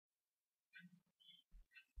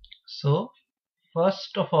So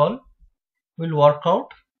first of all, we'll work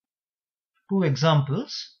out two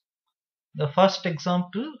examples. The first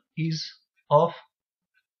example is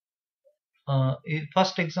on a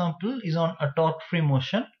torque-free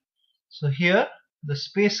motion. So here the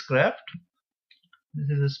spacecraft,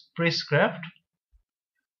 this is a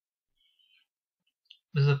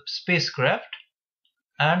spacecraft,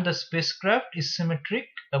 and the spacecraft is symmetric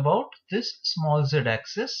about this small z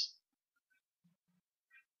axis,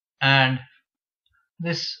 and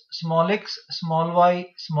this small x, small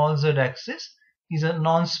y, small z axis is a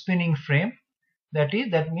non-spinning frame. That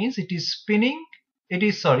means it is spinning.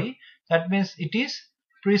 That means it is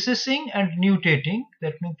precessing and nutating.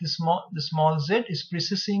 That means the small z is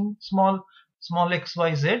precessing, small x,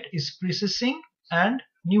 y, z is precessing and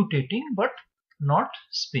nutating, but not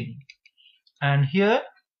spinning. And here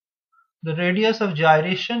the radius of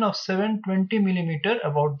gyration of 720 mm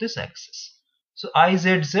about this axis. So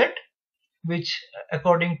IZZ, which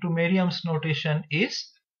according to Merriam's notation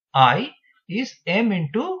is I, is m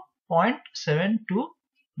into 0.72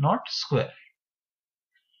 naught square,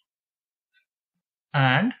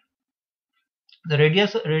 and the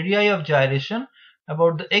radii of gyration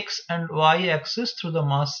about the x and y axis through the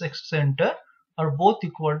mass center are both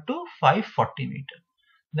equal to 540 meter.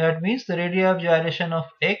 That means the radii of gyration of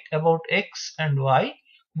about x and y,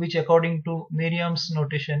 which according to Merriam's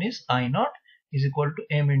notation is I naught, is equal to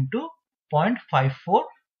m into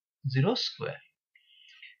 0.540 square.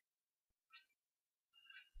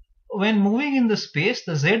 When moving in the space,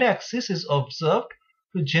 the z-axis is observed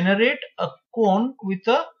to generate a cone with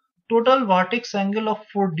a total vertex angle of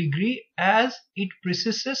 4 degrees as it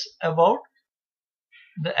precesses about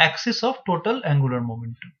the axis of total angular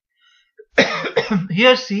momentum.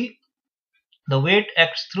 Here see, the weight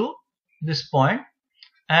acts through this point,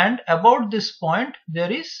 and about this point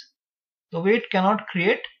the weight cannot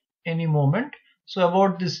create any moment. So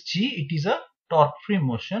about this g, it is a torque-free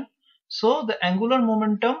motion. So the angular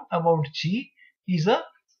momentum about g is a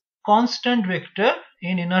constant vector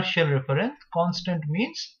in inertial reference. Constant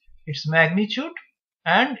means its magnitude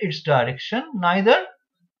and its direction neither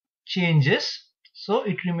changes, so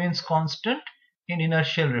it remains constant in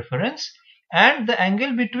inertial reference, and the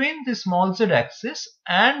angle between the small z axis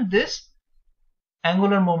and this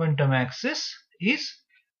angular momentum axis is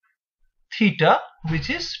theta, which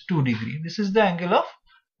is 2 degree. This is the angle of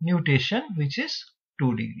nutation, which is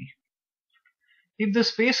 2 degree. If the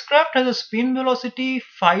spacecraft has a spin velocity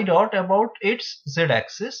phi dot about its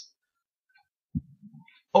z-axis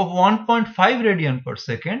of 1.5 radian per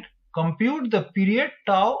second, compute the period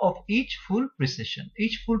tau of each full precession.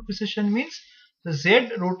 Each full precession means the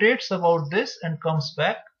z rotates about this and comes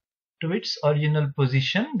back to its original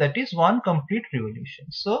position, that is one complete revolution.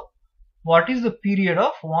 So what is the period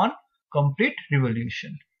of one complete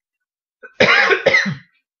revolution?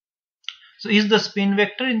 So is the spin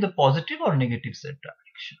vector in the positive or negative z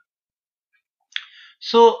direction?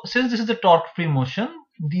 So since this is the torque-free motion,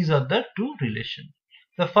 these are the two relations.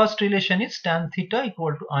 The first relation is tan theta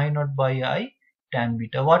equal to I naught by I tan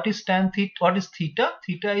beta. What is tan theta? What is theta?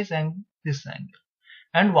 Theta is this angle.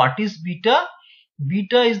 And what is beta?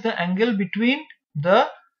 Beta is the angle between the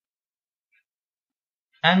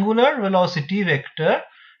angular velocity vector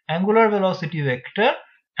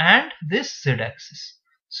and this z-axis.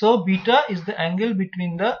 So beta is the angle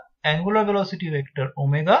between the angular velocity vector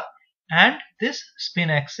omega and this spin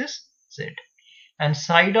axis z. And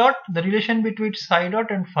psi dot, the relation between psi dot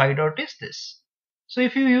and phi dot is this. So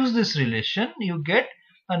if you use this relation, you get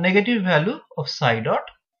a negative value of psi dot.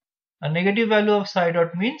 A negative value of psi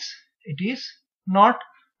dot means it is not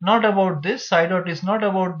about this. Psi dot is not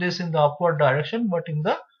about this in the upward direction, but in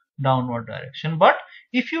the downward direction. But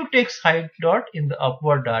if you take psi dot in the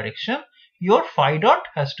upward direction, your phi dot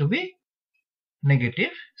has to be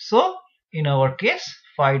negative. So in our case,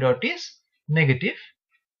 phi dot is negative.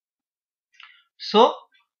 So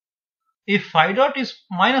if phi dot is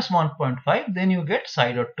minus 1.5, then you get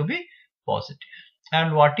psi dot to be positive.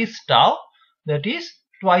 And what is tau? That is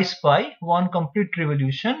twice pi, one complete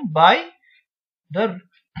revolution by the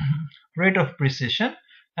rate of precession,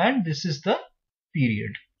 and this is the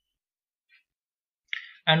period.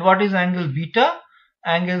 And what is angle beta?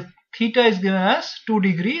 Angle theta is given as 2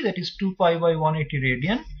 degree, that is 2 pi by 180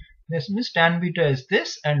 radian. This means tan beta is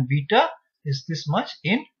this, and beta is this much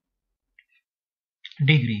in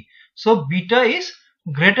degree. So beta is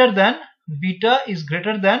greater than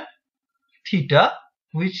theta,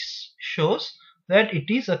 which shows that it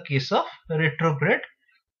is a case of retrograde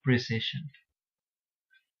precession.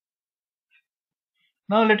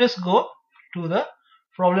 Now let us go to the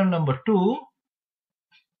problem number 2.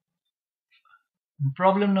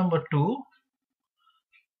 Problem number 2.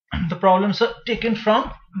 The problems are taken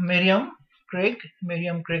from Merriam-Craig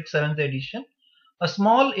 7th edition. A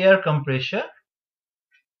small air compression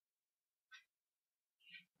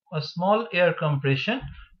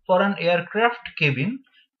for an aircraft cabin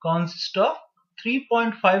consists of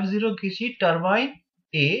 3.50 kg turbine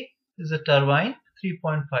A, is a turbine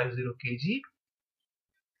 3.50 kg,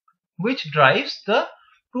 which drives the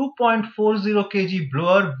 2.40 kg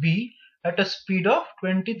blower B at a speed of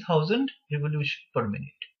 20,000 revolutions per minute.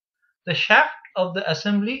 The shaft of the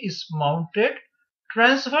assembly is mounted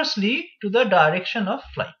transversely to the direction of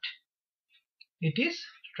flight. It is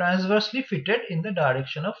transversely fitted in the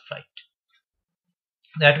direction of flight.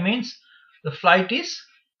 That means the flight is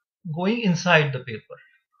going inside the paper.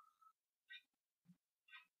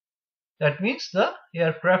 That means the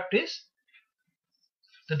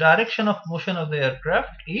direction of motion of the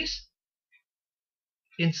aircraft is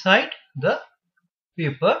inside the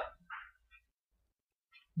paper.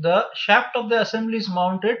 The shaft of the assembly is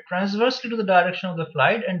mounted transversely to the direction of the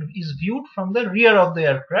flight and is viewed from the rear of the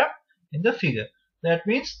aircraft in the figure. That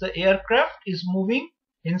means the aircraft is moving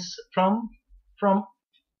from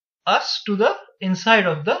us to the inside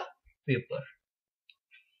of the paper.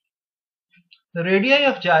 The radii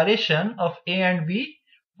of gyration of A and B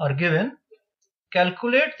are given.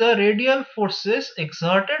 Calculate the radial forces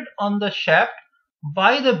exerted on the shaft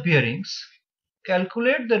by the bearings.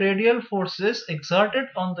 Calculate the radial forces exerted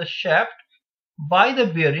on the shaft by the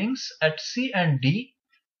bearings at C and D.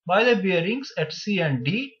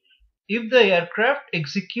 If the aircraft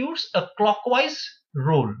executes a clockwise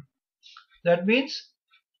roll. That means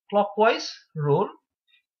clockwise roll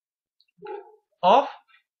of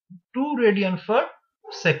 2 radians per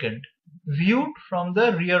second, viewed from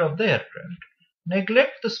the rear of the aircraft.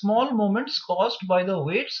 Neglect the small moments caused by the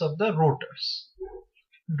weights of the rotors.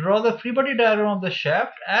 Draw the free body diagram of the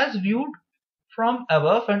shaft as viewed from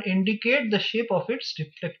above and indicate the shape of its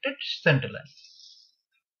deflected centerline.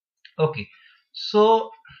 Okay,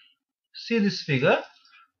 so see this figure.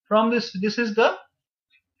 From this is the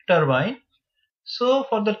turbine. So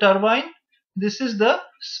for the turbine, this is the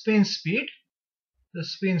spin speed.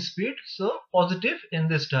 So positive in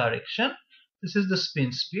this direction. This is the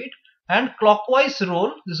spin speed. And clockwise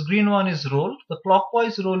roll, this green one is roll. The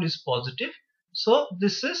clockwise roll is positive. So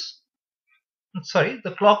this is,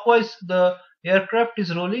 the aircraft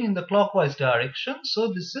is rolling in the clockwise direction.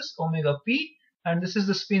 So this is omega p, and this is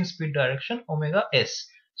the spin speed direction, omega s.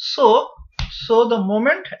 So the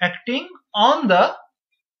moment acting on the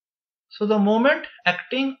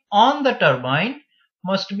turbine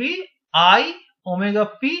must be I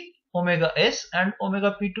omega p omega s, and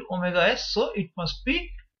omega p to omega s, so it must be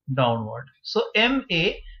downward. So ma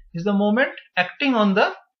is the moment acting on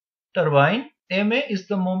the turbine. Ma is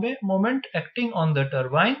the moment acting on the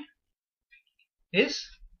turbine is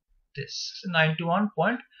this 91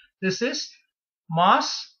 point. This is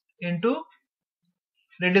mass into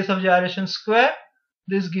radius of gyration square.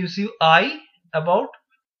 This gives you I about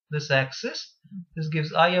this axis. This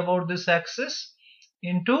gives I about this axis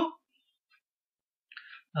into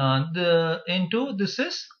this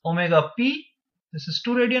is omega p. This is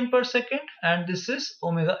 2 radian per second, and this is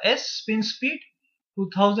omega s, spin speed,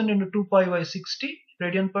 2000 into 2 pi by 60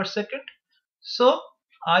 radian per second. So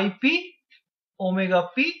ip omega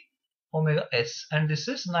p omega s, and this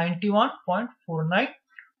is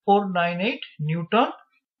 91.498 Newton.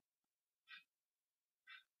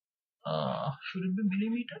 Should it be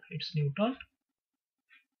millimeter? It's Newton.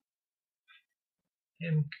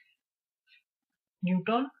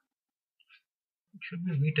 Newton. It should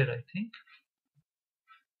be meter, I think,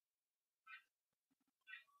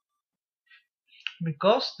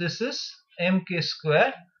 because this is mk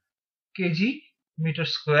square kg meter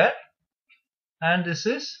square, and this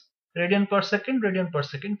is radian per second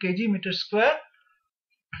kg meter square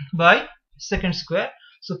by second square.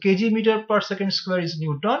 So kg meter per second square is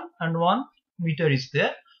Newton, and 1 meter is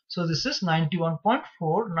there. So this is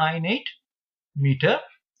 91.498 meter.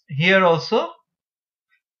 Here also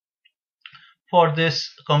for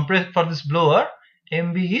this blower,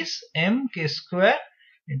 mb is mk square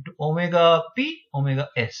into omega p omega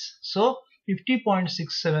s. So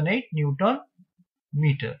 50.678 Newton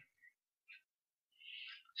meter.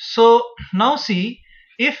 So now see,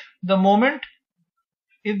 if the moment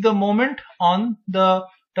on the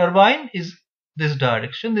turbine is this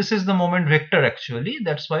direction, this is the moment vector actually,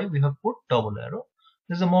 that's why we have put double arrow.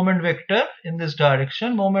 This is the moment vector in this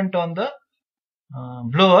direction, moment on the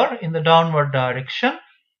blower in the downward direction.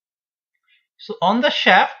 So on the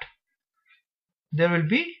shaft there will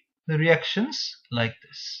be the reactions like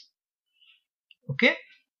this. Okay,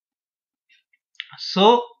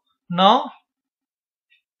 So now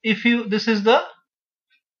if you, this is the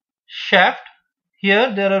shaft,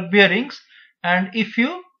 here there are bearings, and if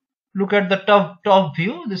you look at the top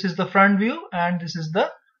view, this is the front view and this is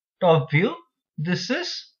the top view. This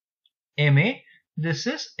is MA, this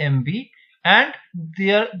is MB, and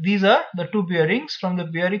these are the two bearings from the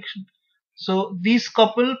bearing. So these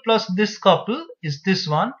couple plus this couple is this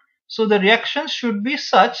one. So the reaction should be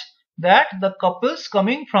such that the couples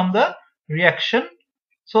coming from the reaction,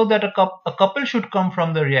 so that a couple should come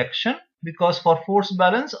from the reaction, because for force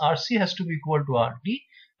balance RC has to be equal to RD,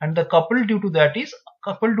 and the couple due to that is,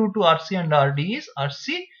 couple due to RC and RD is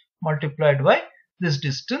RC multiplied by this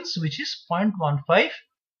distance, which is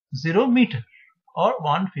 0.150 meter or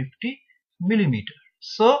 150 millimeter.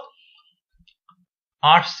 So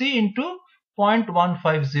RC into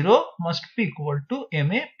 0.150 must be equal to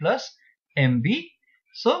MA plus MB.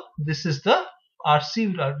 So this is the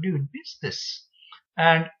RC will be this,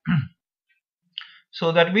 and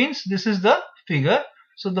so that means this is the figure.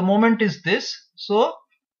 So the moment is this. So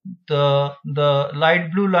the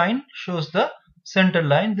light blue line shows the center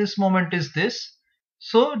line. This moment is this.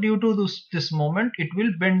 So due to this moment, it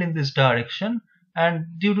will bend in this direction, and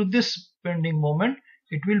due to this bending moment,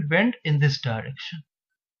 it will bend in this direction.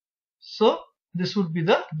 So this would be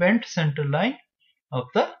the bent center line of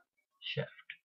the shaft.